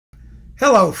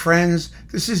Hello, friends.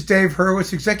 This is Dave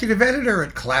Hurwitz, Executive Editor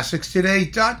at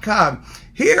ClassicsToday.com,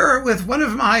 here with one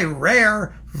of my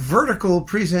rare vertical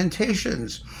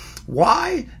presentations.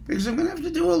 Why? Because I'm going to have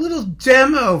to do a little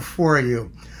demo for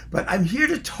you. But I'm here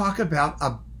to talk about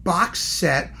a box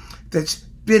set that's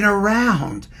been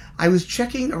around. I was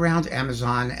checking around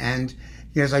Amazon, and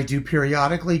as I do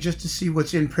periodically, just to see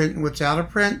what's in print and what's out of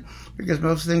print, because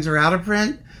most things are out of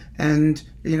print. And,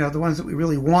 the ones that we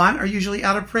really want are usually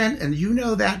out of print. And you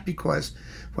know that because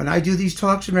when I do these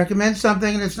talks and recommend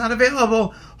something and it's not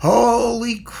available,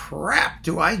 holy crap,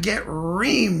 do I get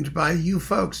reamed by you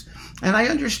folks. And I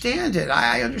understand it.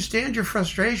 I understand your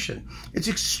frustration. It's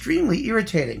extremely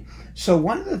irritating. So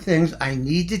one of the things I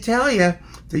need to tell you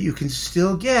that you can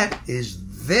still get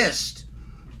is this.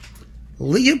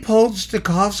 Leopold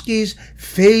Stokowski's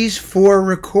Phase-4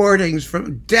 recordings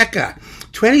from Decca.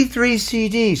 23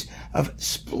 CDs of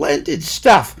splendid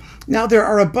stuff. Now, there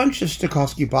are a bunch of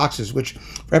Stokowski boxes which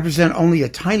represent only a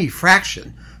tiny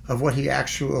fraction of what he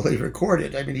actually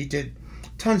recorded. I mean, he did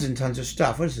tons and tons of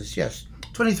stuff. What is this? Yes,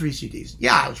 23 CDs.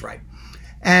 Yeah, I was right.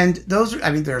 And those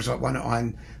are, there's one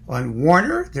on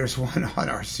Warner, there's one on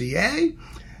RCA,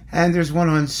 and there's one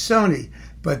on Sony.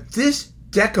 But this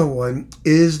Decca one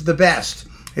is the best.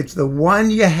 It's the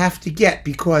one you have to get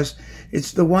because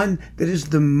it's the one that is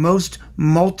the most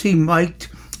multi-mic'd,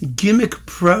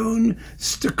 gimmick-prone,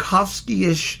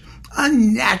 Stokowski-ish,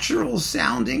 unnatural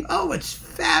sounding. Oh, it's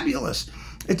fabulous.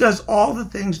 It does all the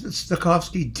things that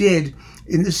Stokowski did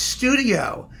in the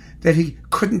studio that he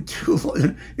couldn't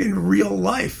do in real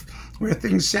life, where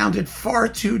things sounded far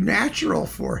too natural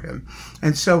for him.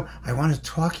 And so I want to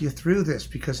talk you through this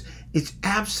because it's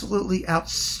absolutely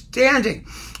outstanding.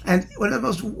 And one of the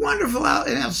most wonderful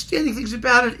and outstanding things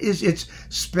about it is its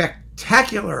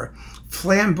spectacular,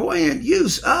 flamboyant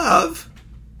use of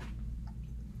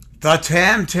the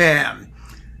tam-tam,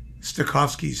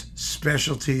 Stokowski's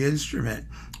specialty instrument.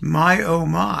 My, oh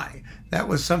my. That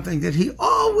was something that he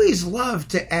always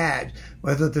loved to add,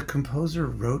 whether the composer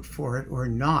wrote for it or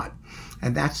not.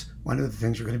 And that's one of the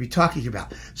things we're going to be talking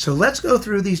about. So let's go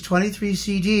through these 23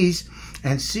 CDs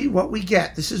and see what we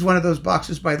get. This is one of those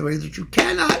boxes, by the way, that you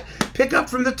cannot pick up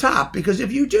from the top, because if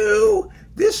you do,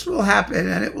 this will happen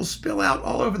and it will spill out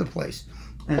all over the place.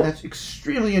 And that's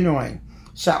extremely annoying.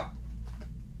 So,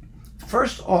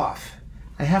 first off,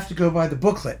 I have to go by the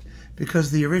booklet,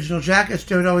 because the original jackets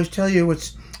don't always tell you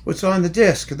what's on the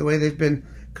disc and the way they've been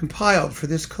compiled for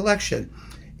this collection.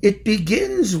 It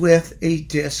begins with a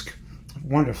disc, a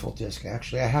wonderful disc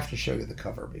actually. I have to show you the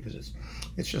cover because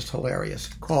it's just hilarious,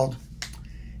 called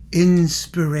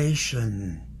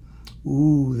Inspiration.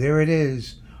 Ooh, there it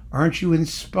is. Aren't you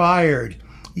inspired?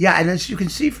 Yeah, and as you can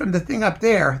see from the thing up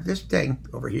there, this thing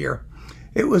over here,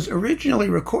 it was originally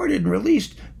recorded and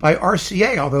released by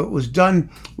RCA, although it was done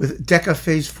with Decca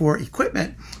Phase-4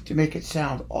 equipment to make it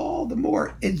sound all the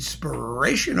more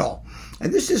inspirational.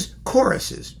 And this is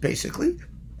choruses, basically.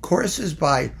 Choruses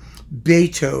by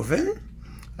Beethoven.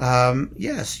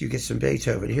 Yes, you get some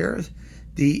Beethoven here.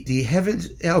 The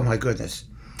Heavens, oh my goodness.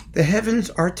 The Heavens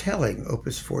Are Telling,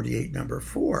 Opus 48, number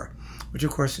 4, which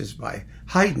of course is by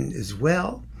Haydn as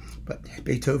well. But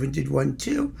Beethoven did one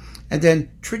too. And then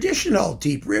traditional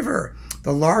Deep River,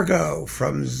 the Largo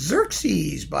from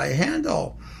Xerxes by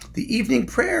Handel, the Evening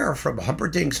Prayer from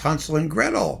Humperdinck's Hansel and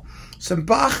Gretel, some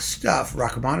Bach stuff,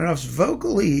 Rachmaninoff's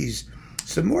Vocalese,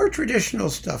 some more traditional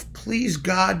stuff, Please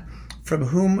God, from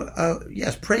whom,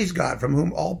 Praise God, from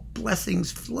whom all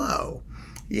blessings flow.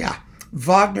 Yeah,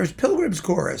 Wagner's Pilgrim's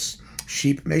Chorus,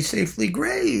 Sheep May Safely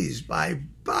Graze by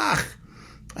Bach,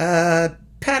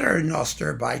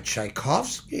 Paternoster by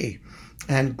Tchaikovsky,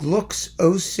 and Gluck's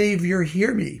O Savior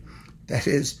Hear Me, that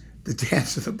is the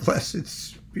Dance of the Blessed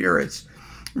Spirits,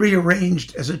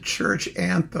 rearranged as a church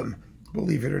anthem,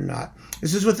 believe it or not.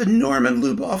 This is with the Norman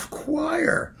Luboff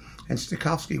Choir, and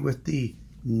Stokowski with the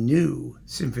new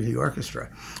symphony orchestra,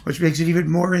 which makes it even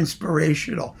more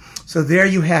inspirational. So there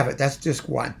you have it. That's disc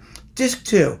 1. Disc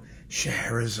 2,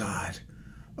 Scheherazade.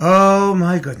 Oh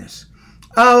my goodness.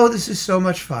 Oh, this is so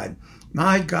much fun.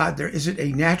 My God, there isn't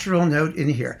a natural note in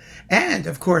here. And,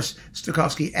 of course,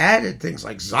 Stokowski added things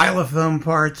like xylophone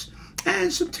parts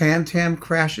and some tam-tam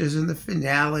crashes in the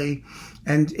finale.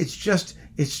 And it's just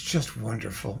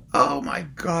wonderful. Oh, my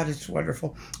God, it's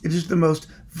wonderful. It is the most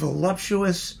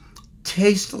voluptuous,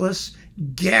 tasteless,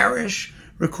 garish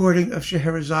recording of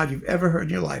Scheherazade you've ever heard in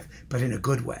your life, but in a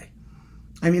good way.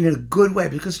 I mean, in a good way,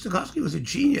 because Stokowski was a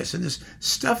genius, and this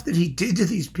stuff that he did to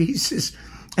these pieces,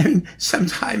 I mean,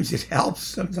 sometimes it helps,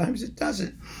 sometimes it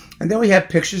doesn't. And then we have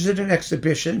pictures at an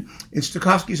exhibition in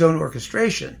Stokowski's own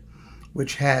orchestration,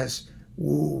 which has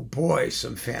Ooh, boy,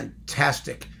 some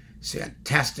fantastic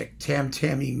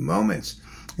tam-tammy moments,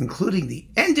 including the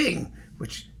ending,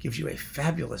 which gives you a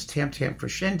fabulous tam-tam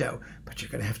crescendo. But you're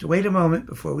going to have to wait a moment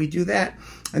before we do that.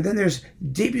 And then there's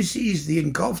Debussy's The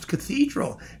Engulfed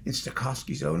Cathedral in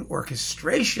Stokowski's own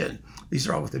orchestration. These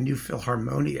are all with the new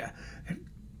Philharmonia. And,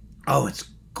 oh, it's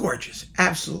gorgeous,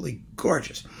 absolutely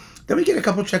gorgeous. Then we get a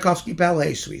couple Tchaikovsky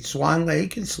ballet suites, Swan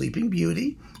Lake and Sleeping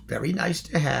Beauty. Very nice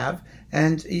to have.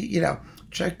 And, you know,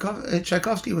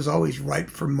 Tchaikovsky was always ripe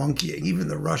for monkeying. Even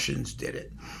the Russians did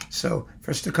it. So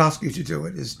for Stokowski to do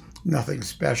it is nothing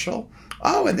special.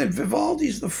 Oh, and then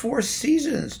Vivaldi's The Four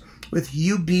Seasons with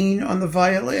Hugh Bean on the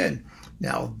violin.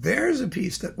 Now, there's a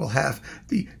piece that will have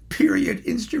the period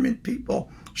instrument people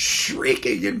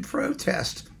shrieking in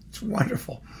protest. It's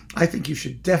wonderful. I think you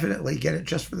should definitely get it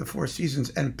just for the Four Seasons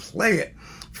and play it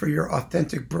for your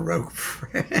authentic Baroque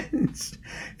friends.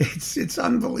 It's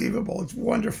unbelievable. It's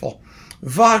wonderful.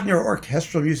 Wagner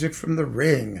orchestral music from The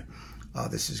Ring. Oh,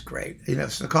 this is great. You know,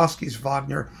 Stokowski's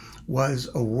Wagner was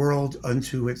a world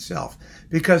unto itself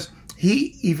because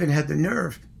he even had the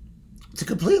nerve to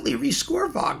completely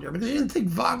rescore Wagner because he didn't think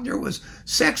Wagner was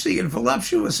sexy and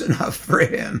voluptuous enough for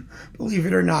him, believe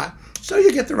it or not. So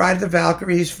you get the Ride of the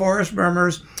Valkyries, Forest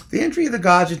Murmurs, the Entry of the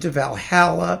Gods into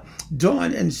Valhalla,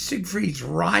 Dawn and Siegfried's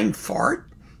Rhine Fart,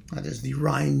 that is the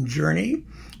Rhine Journey,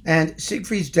 and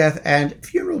Siegfried's Death and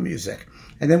Funeral Music.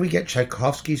 And then we get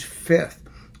Tchaikovsky's Fifth.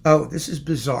 Oh, this is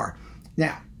bizarre.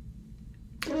 Now,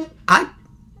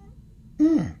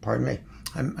 pardon me,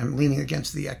 I'm leaning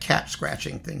against the cat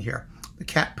scratching thing here, the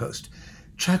cat post.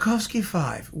 Tchaikovsky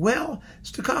 5. Well,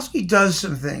 Stokowski does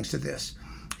some things to this.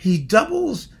 He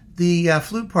doubles the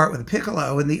flute part with a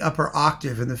piccolo in the upper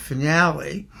octave in the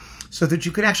finale so that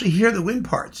you can actually hear the wind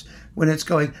parts when it's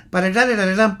going.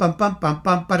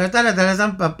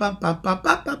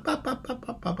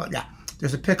 Yeah,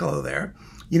 there's a piccolo there.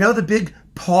 You know the big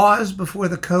pause before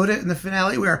the coda in the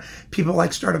finale where people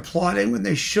like start applauding when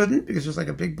they shouldn't because there's like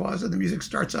a big pause and the music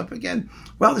starts up again?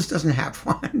 Well, this doesn't have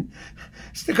one.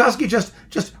 Stokowski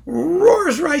just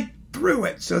roars right through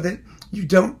it so that you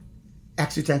don't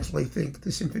accidentally think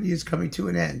the symphony is coming to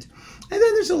an end. And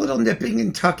then there's a little nipping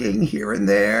and tucking here and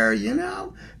there, you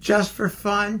know, just for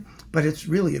fun. But it's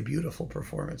really a beautiful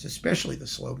performance, especially the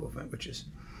slow movement, which is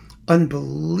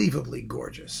unbelievably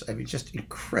gorgeous. I mean, just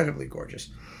incredibly gorgeous.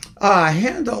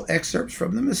 Handel excerpts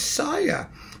from The Messiah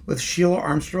with Sheila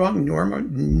Armstrong,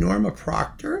 Norma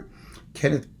Proctor,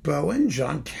 Kenneth Bowen,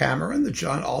 John Cameron, the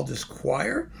John Aldous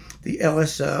Choir, the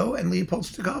LSO, and Leopold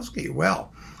Stokowski.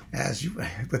 Well, as you,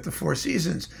 with the Four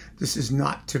Seasons, this is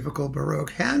not typical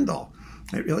Baroque Handel.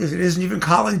 It really is. It isn't even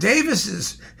Colin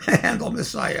Davis's Handel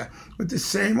Messiah with the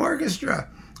same orchestra.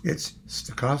 It's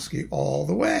Stokowski all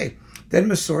the way. Then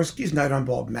Mussorgsky's Night on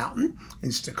Bald Mountain in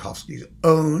Stokowski's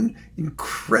own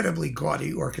incredibly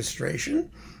gaudy orchestration,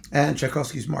 and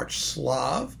Tchaikovsky's March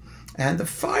Slav, and the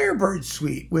Firebird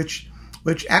Suite, which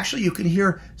actually you can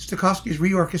hear Stokowski's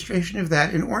reorchestration of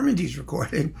that in Ormandy's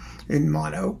recording in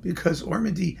mono, because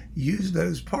Ormandy used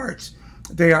those parts.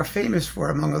 They are famous for,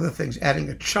 among other things, adding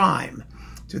a chime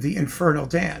to the Infernal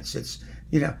Dance. It's,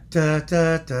 you know, da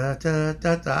da da da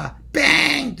da da,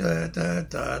 bang, da da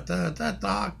da da da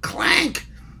da, clank.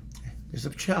 There's a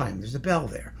chime, there's a bell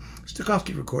there.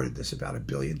 Stokowski recorded this about 1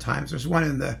 billion times. There's one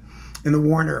in the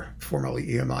Warner, formerly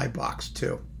EMI box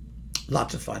too.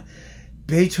 Lots of fun.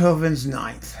 Beethoven's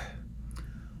Ninth.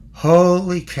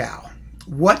 Holy cow.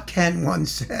 What can one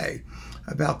say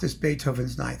about this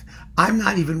Beethoven's Ninth? I'm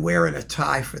not even wearing a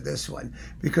tie for this one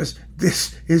because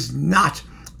this is not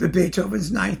the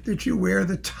Beethoven's Ninth that you wear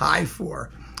the tie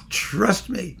for. Trust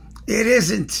me, it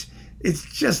isn't. It's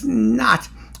just not,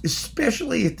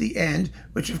 especially at the end,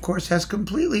 which of course has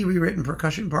completely rewritten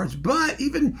percussion parts, but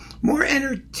even more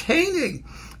entertaining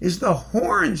is the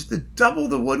horns that double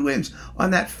the woodwinds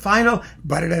on that final,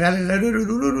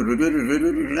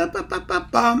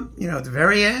 you know, at the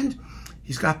very end.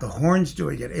 He's got the horns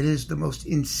doing it. It is the most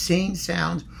insane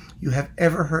sound you have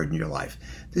ever heard in your life.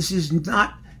 This is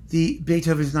not the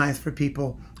Beethoven's Ninth for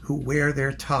people who wear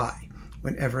their tie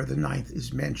whenever the ninth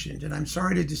is mentioned. And I'm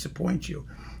sorry to disappoint you,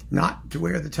 not to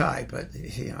wear the tie, but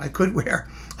you know, I could wear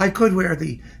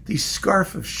the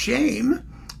scarf of shame.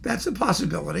 That's a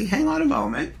possibility. Hang on a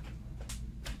moment.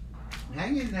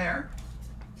 Hang in there.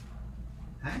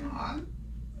 Hang on.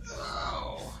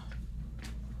 Oh.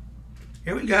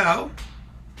 Here we go.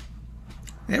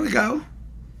 There we go.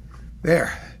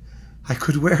 There. I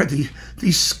could wear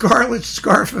the scarlet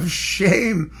scarf of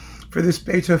shame for this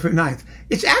Beethoven Ninth.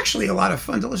 It's actually a lot of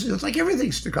fun to listen to. It's like everything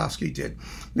Stokowski did.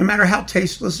 No matter how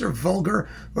tasteless or vulgar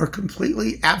or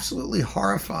completely, absolutely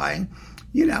horrifying,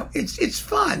 you know, it's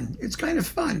fun. It's kind of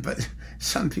fun, but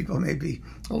some people may be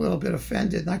a little bit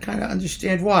offended, and I kind of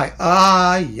understand why.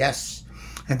 Ah, yes.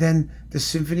 And then the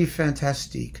Symphonie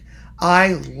Fantastique.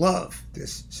 I love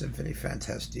this Symphonie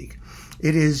Fantastique.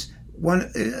 It is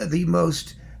one of the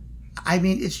most, I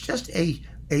mean, it's just a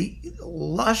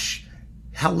lush,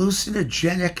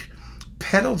 hallucinogenic,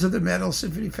 pedal to the metal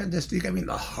Symphonie Fantastique. I mean,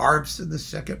 the harps in the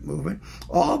second movement,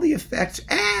 all the effects,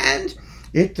 and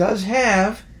it does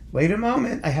have, wait a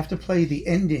moment, I have to play the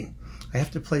ending. I have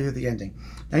to play you the ending.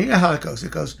 Now, you know how it goes.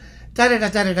 It goes,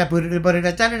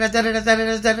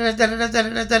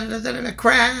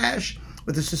 crash,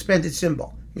 with a suspended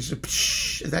cymbal.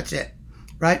 That's it,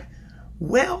 right?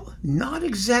 Well, not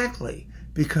exactly,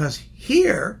 because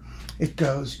here it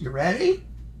goes, you ready?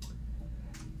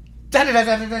 Crash!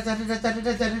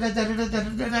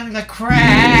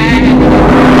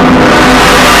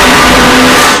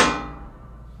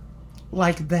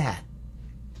 Like that.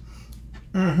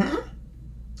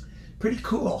 Pretty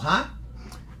cool, huh?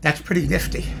 That's pretty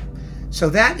nifty. So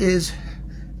that is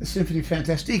the Symphonie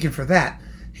Fantastique, and for that,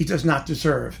 he does not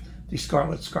deserve the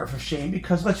Scarlet Scarf of Shame,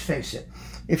 because let's face it,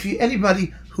 if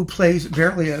anybody who plays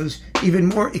Berlioz even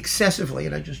more excessively,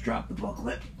 and I just dropped the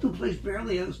booklet, who plays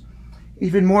Berlioz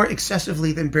even more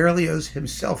excessively than Berlioz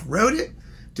himself wrote it,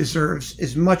 deserves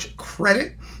as much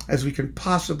credit as we can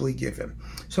possibly give him.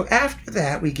 So after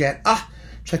that, we get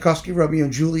Tchaikovsky, Romeo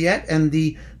and Juliet, and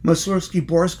the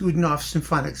Mussorgsky-Boris Godunov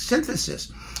Symphonic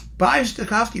Synthesis by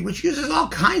Stokowski, which uses all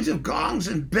kinds of gongs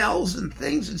and bells and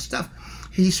things and stuff.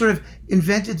 He sort of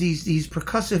invented these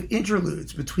percussive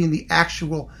interludes between the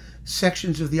actual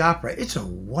sections of the opera. It's a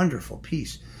wonderful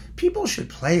piece. People should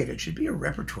play it. It should be a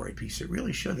repertory piece. It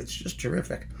really should. It's just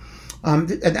terrific. And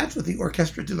that's with the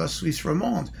Orchestre de la Suisse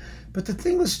Romande. But the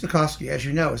thing with Stokowski, as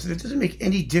you know, is that it doesn't make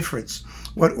any difference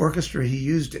what orchestra he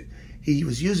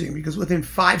was using, because within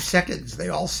 5 seconds, they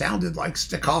all sounded like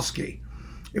Stokowski.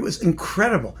 It was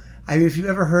incredible. I mean, if you've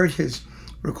ever heard his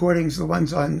recordings, the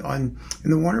ones in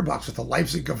the Warner box with the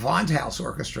Leipzig Gewandhaus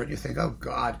Orchestra, and you think, oh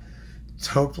God, it's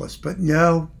hopeless. But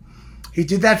no, he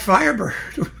did that Firebird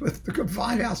with the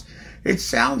Gewandhaus. It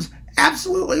sounds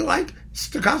absolutely like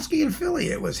Stokowski in Philly.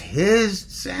 It was his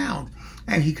sound,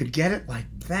 and he could get it like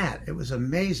that. It was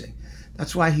amazing.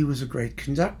 That's why he was a great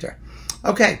conductor.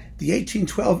 Okay, the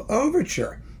 1812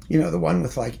 Overture, you know, the one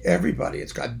with like everybody.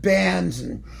 It's got bands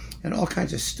and all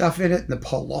kinds of stuff in it, and the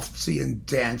Polovtsian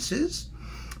dances.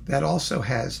 That also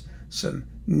has some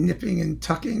nipping and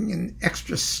tucking and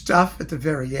extra stuff at the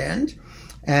very end.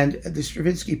 And the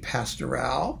Stravinsky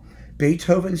Pastoral,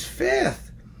 Beethoven's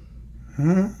Fifth.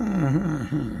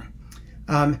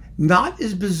 Not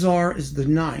as bizarre as the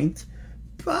Ninth,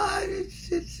 but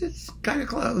it's kind of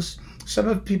close. Some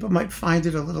of people might find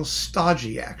it a little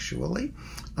stodgy, actually.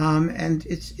 And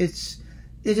it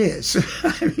is.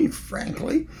 I mean,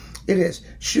 frankly, it is.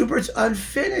 Schubert's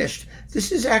Unfinished.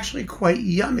 This is actually quite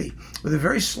yummy, with a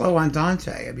very slow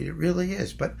andante. I mean, it really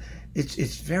is, but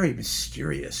it's very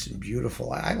mysterious and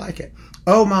beautiful. I like it.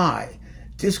 Oh my,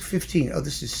 disc 15. Oh,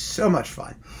 this is so much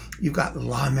fun. You've got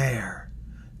La Mer.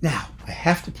 Now, I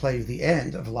have to play the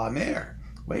end of La Mer.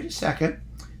 Wait a second.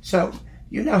 So,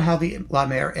 you know how the La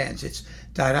Mer ends. It's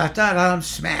da-da-da-dum,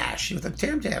 smash, with a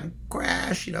tam-tam,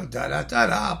 crash, you know,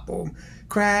 da-da-da-da, boom,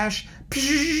 crash,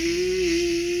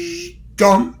 psh,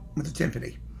 dum, with the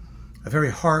timpani. A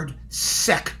very hard,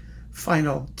 sec,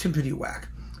 final timpani whack.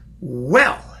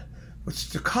 Well, what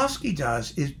Stokowski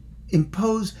does is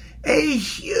impose a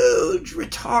huge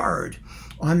retard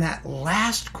on that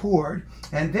last chord,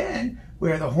 and then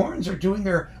where the horns are doing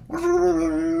their,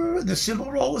 the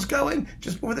cymbal roll is going,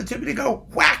 just before the timpani go,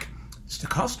 whack,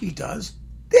 Stokowski does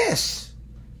this.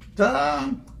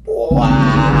 Dum,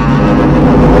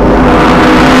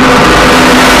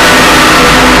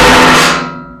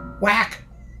 whack.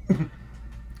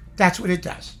 That's what it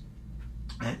does.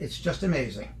 And it's just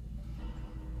amazing.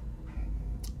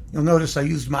 You'll notice I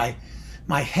used my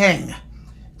hang.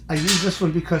 I use this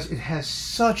one because it has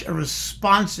such a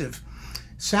responsive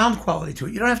sound quality to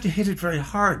it. You don't have to hit it very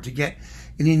hard to get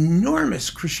an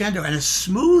enormous crescendo and a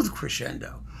smooth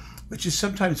crescendo, which is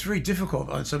sometimes very difficult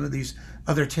on some of these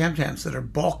other tam-tams that are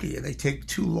bulky and they take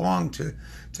too long to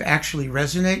actually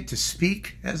resonate, to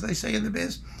speak, as they say in the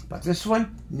biz. But this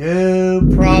one, no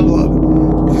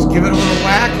problem. You just give it a little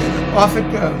whack and off it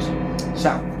goes. So,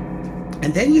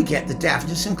 and then you get the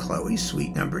Daphnis and Chloe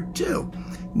Suite Number 2.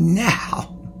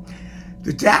 Now,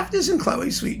 the Daphnis and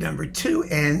Chloe Suite Number 2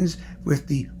 ends with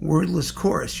the wordless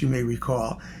chorus, you may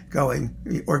recall, going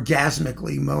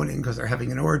orgasmically moaning because they're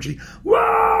having an orgy.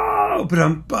 Whoa!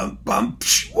 Bum bum bum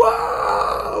psh,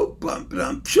 whoa! Bum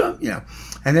bum pshum, you know.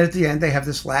 And then at the end they have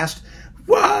this last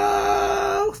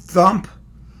whoa, thump.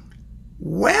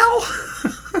 Well,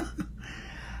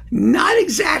 not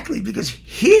exactly, because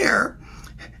here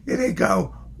they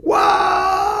go, whoa,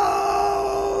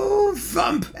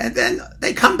 thump, and then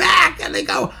they come back and they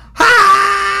go, ha,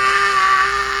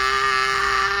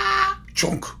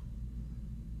 chunk.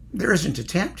 There isn't a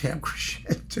tam-tam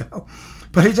crescendo,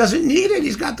 but he doesn't need it.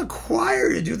 He's got the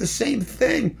choir to do the same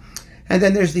thing. And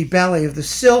then there's the Ballet of the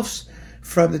Sylphs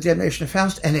from The Damnation of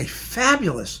Faust, and a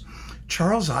fabulous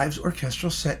Charles Ives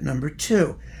orchestral set number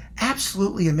 2.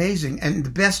 Absolutely amazing, and the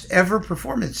best ever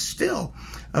performance still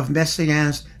of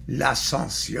Messiaen's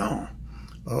L'Ascension.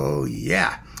 Oh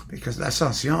yeah, because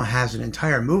L'Ascension has an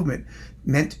entire movement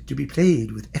meant to be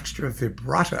played with extra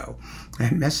vibrato,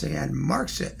 and Messiaen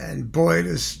marks it, and boy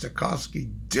does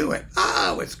Stokowski do it.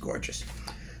 Oh, it's gorgeous.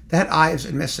 That Ives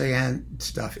and Messiaen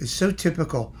stuff is so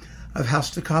typical of how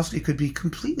Stokowski could be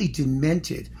completely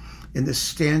demented in the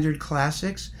standard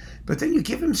classics, but then you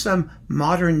give him some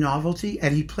modern novelty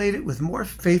and he played it with more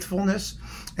faithfulness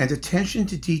and attention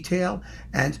to detail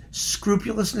and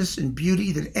scrupulousness and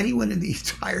beauty than anyone in the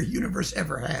entire universe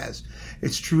ever has.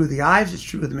 It's true of the Ives, it's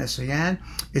true of the Messiaen,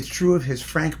 it's true of his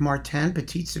Frank Martin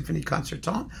Petite Symphonie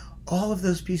Concertante. All of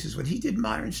those pieces, when he did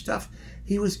modern stuff,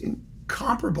 he was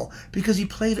incomparable because he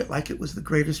played it like it was the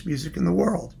greatest music in the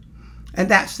world. And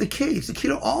that's the key. It's the key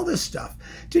to all this stuff.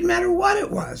 Didn't matter what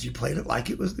it was. You played it like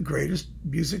it was the greatest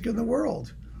music in the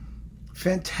world.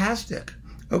 Fantastic.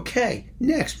 Okay,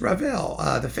 next, Ravel,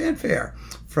 the fanfare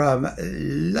from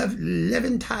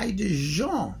L'Eventail de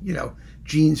Jean, you know,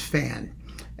 Jean's fan.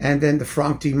 And then the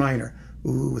Franck D minor,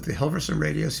 with the Hilversum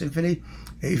Radio Symphony,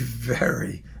 a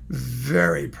very,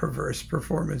 very perverse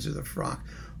performance of the Franck,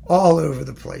 all over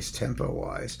the place,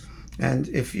 tempo-wise. And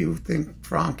if you think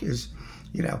Franck is,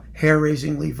 you know,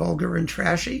 hair-raisingly vulgar and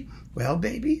trashy, well,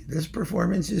 baby, this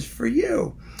performance is for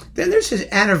you. Then there's his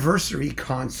anniversary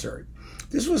concert.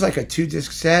 This was like a 2-disc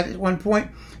set at one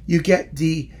point. You get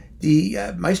the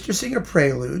Meistersinger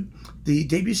Prelude, the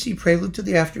Debussy Prelude to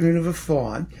the Afternoon of a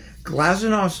Faun,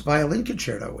 Glazonov's Violin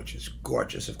Concerto, which is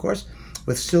gorgeous, of course,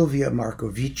 with Silvia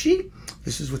Marcovici.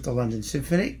 This is with the London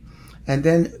Symphony. And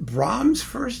then Brahms'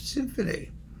 First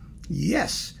Symphony.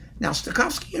 Yes. Now,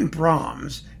 Stokowski and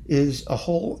Brahms is a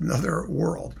whole nother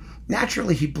world.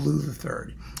 Naturally, he blew the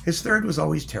third. His third was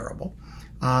always terrible.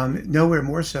 Nowhere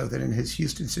more so than in his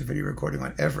Houston Symphony recording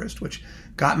on Everest, which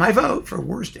got my vote for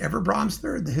worst ever Brahms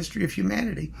third in the history of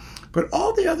humanity. But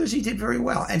all the others he did very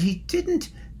well, and he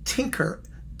didn't tinker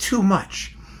too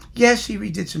much. Yes, he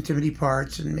redid some Timothy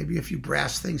parts and maybe a few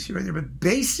brass things here and there, but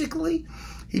basically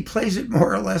he plays it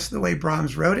more or less the way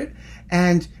Brahms wrote it.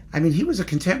 And I mean, he was a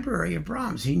contemporary of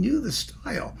Brahms. He knew the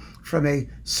style from a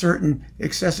certain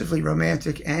excessively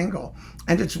romantic angle.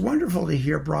 And it's wonderful to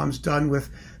hear Brahms done with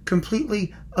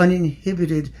completely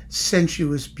uninhibited,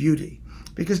 sensuous beauty.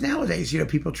 Because nowadays, you know,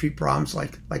 people treat Brahms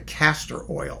like castor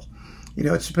oil. You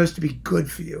know, it's supposed to be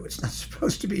good for you. It's not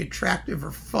supposed to be attractive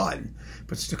or fun.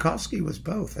 But Stokowski was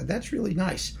both, and that's really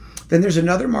nice. Then there's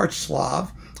another March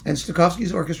Slav, and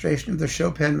Stokowski's orchestration of the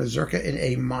Chopin Mazurka in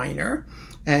A minor,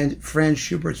 and Franz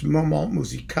Schubert's Moment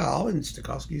Musical, and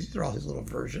Stokowski's, these are all his little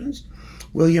versions.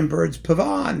 William Byrd's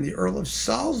Pavane, the Earl of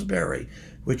Salisbury,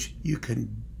 which you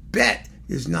can bet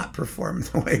is not performed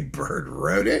the way Byrd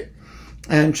wrote it.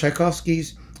 And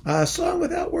Tchaikovsky's Song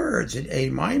Without Words in A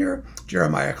minor,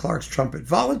 Jeremiah Clark's Trumpet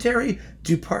Voluntary,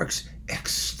 Duparc's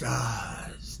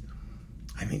Extase.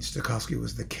 I mean, Stokowski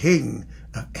was the king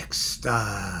of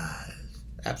extase.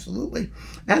 Absolutely.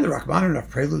 And the Rachmaninoff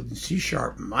Prelude in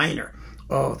C-sharp minor.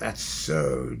 Oh, that's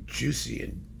so juicy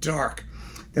and dark.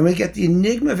 Then we get the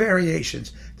Enigma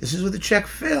Variations. This is with the Czech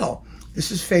fill. This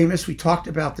is famous. We talked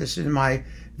about this in my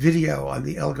video on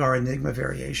the Elgar Enigma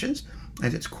Variations,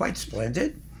 and it's quite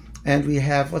splendid. And we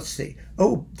have, let's see,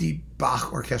 the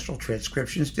Bach Orchestral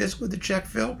Transcriptions disc with the Czech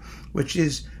fill, which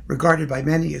is regarded by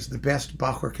many as the best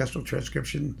Bach Orchestral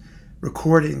Transcription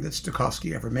recording that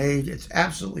Stokowski ever made. It's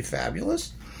absolutely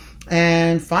fabulous.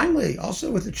 And finally,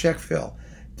 also with the Czech fill,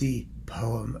 the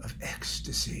Poem of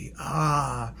Ecstasy.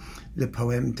 Le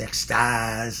Poème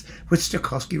d'Extase, which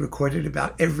Stokowski recorded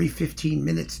about every 15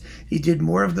 minutes. He did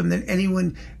more of them than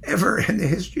anyone ever in the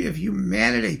history of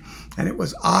humanity. And it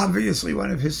was obviously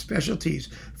one of his specialties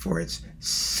for its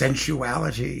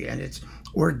sensuality and its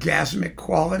orgasmic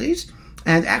qualities.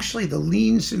 And actually, the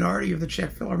lean sonority of the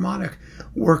Czech Philharmonic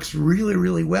works really,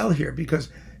 really well here because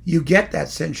you get that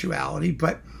sensuality,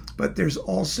 but there's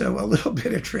also a little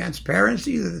bit of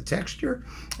transparency to the texture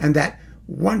and that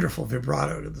wonderful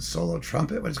vibrato to the solo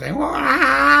trumpet when it's going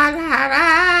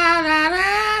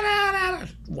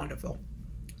wonderful.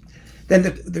 Then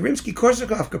the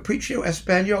Rimsky-Korsakov Capriccio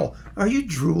Espagnol. Are you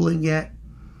drooling yet?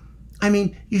 I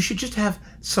mean, you should just have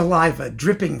saliva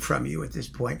dripping from you at this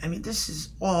point. I mean, this is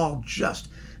all just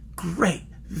great,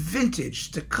 vintage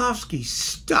Stokowski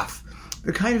stuff.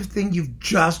 The kind of thing you've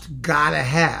just got to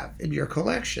have in your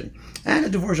collection. And a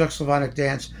Dvorak Slavonic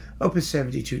Dance, Opus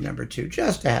 72, number 2,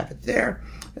 just to have it there.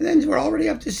 And then we're already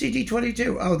up to CD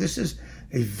 22. Oh, this is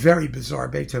a very bizarre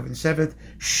Beethoven 7th,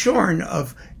 shorn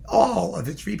of all of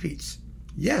its repeats.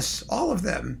 Yes, all of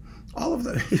them. All of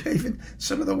them, even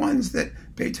some of the ones that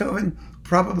Beethoven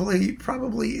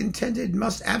probably intended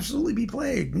must absolutely be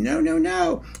played. No, no,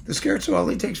 no. The scherzo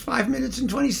only takes 5 minutes and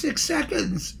 26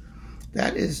 seconds.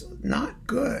 That is not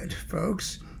good,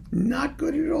 folks. Not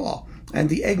good at all. And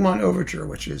the Egmont Overture,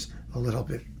 which is a little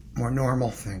bit more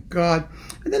normal, thank God.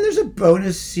 And then there's a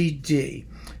bonus CD.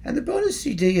 And the bonus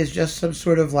CD is just some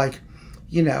sort of like,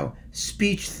 you know,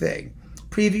 speech thing.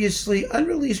 Previously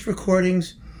unreleased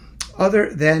recordings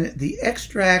other than the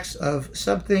extracts of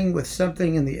something with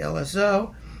something in the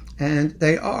LSO. And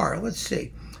they are, let's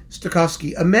see,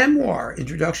 Stokowski, a memoir,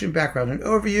 introduction, background, and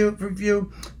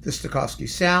overview, the Stokowski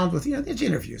sound with, you know, it's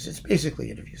interviews. It's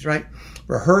basically interviews, right?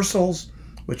 Rehearsals,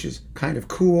 which is kind of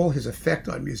cool, his effect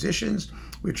on musicians,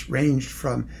 which ranged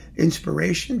from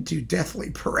inspiration to deathly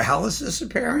paralysis,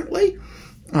 apparently.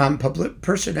 Public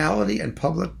personality and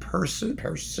public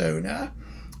persona.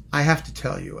 I have to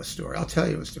tell you a story. I'll tell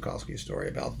you a Stokowski story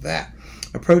about that.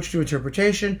 Approach to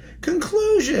interpretation,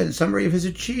 conclusion, summary of his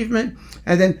achievement,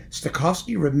 and then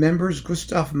Stokowski remembers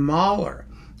Gustav Mahler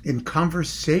in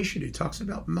conversation. He talks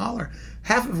about Mahler,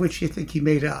 half of which you think he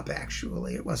made up,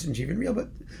 actually. It wasn't even real,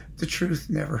 but the truth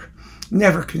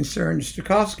never concerned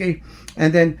Stokowski.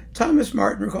 And then Thomas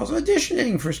Martin recalls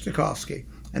auditioning for Stokowski.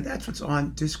 And that's what's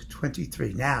on disc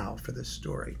 23 now for this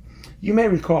story. You may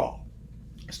recall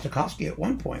Stokowski at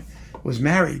one point was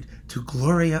married to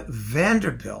Gloria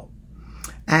Vanderbilt,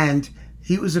 and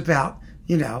he was about,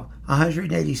 you know,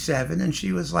 187, and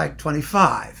she was like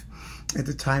 25 at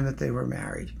the time that they were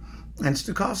married. And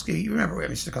Stokowski, you remember, I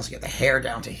mean, Stokowski had the hair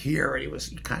down to here, and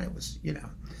he kind of was, you know,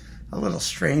 a little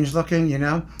strange looking, you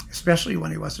know, especially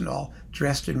when he wasn't all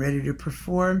dressed and ready to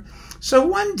perform. So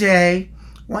one day,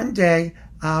 one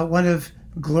of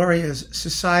Gloria's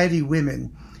society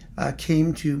women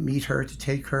came to meet her, to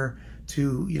take her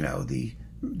to, you know, the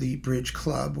Bridge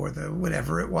Club or the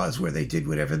whatever it was where they did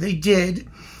whatever they did,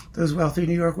 those wealthy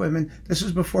New York women. This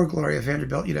was before Gloria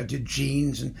Vanderbilt, you know, did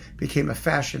jeans and became a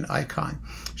fashion icon.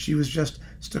 She was just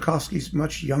Stokowski's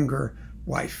much younger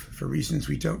wife for reasons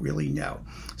we don't really know.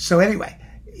 So anyway,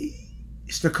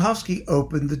 Stokowski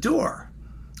opened the door,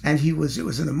 and it was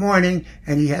in the morning,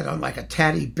 and he had on like a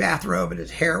tatty bathrobe, and his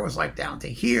hair was like down to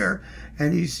here,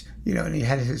 and he's, you know, and he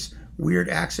had his weird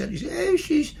accent. He said,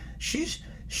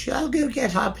 "Hey, I'll go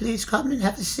get her. Please come and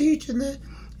have a seat in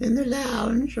the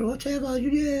lounge or whatever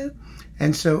you do."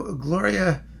 And so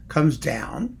Gloria comes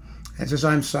down and says,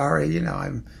 "I'm sorry, you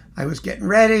know, I was getting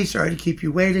ready. Sorry to keep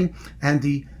you waiting." And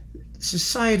the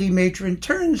society matron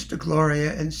turns to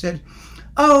Gloria and said,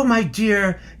 "Oh, my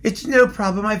dear, it's no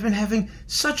problem. I've been having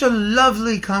such a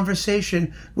lovely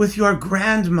conversation with your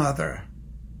grandmother."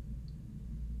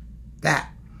 That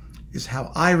is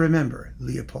how I remember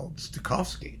Leopold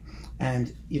Stokowski.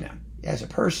 And, you know, as a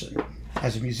person,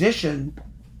 as a musician,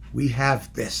 we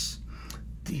have this.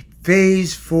 The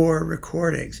Phase-4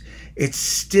 recordings. It's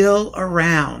still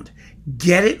around.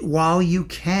 Get it while you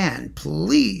can.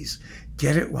 Please,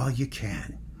 get it while you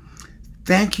can.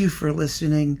 Thank you for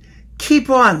listening. Keep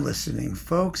on listening,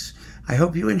 folks. I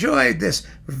hope you enjoyed this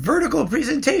vertical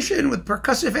presentation with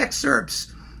percussive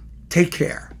excerpts. Take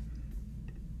care.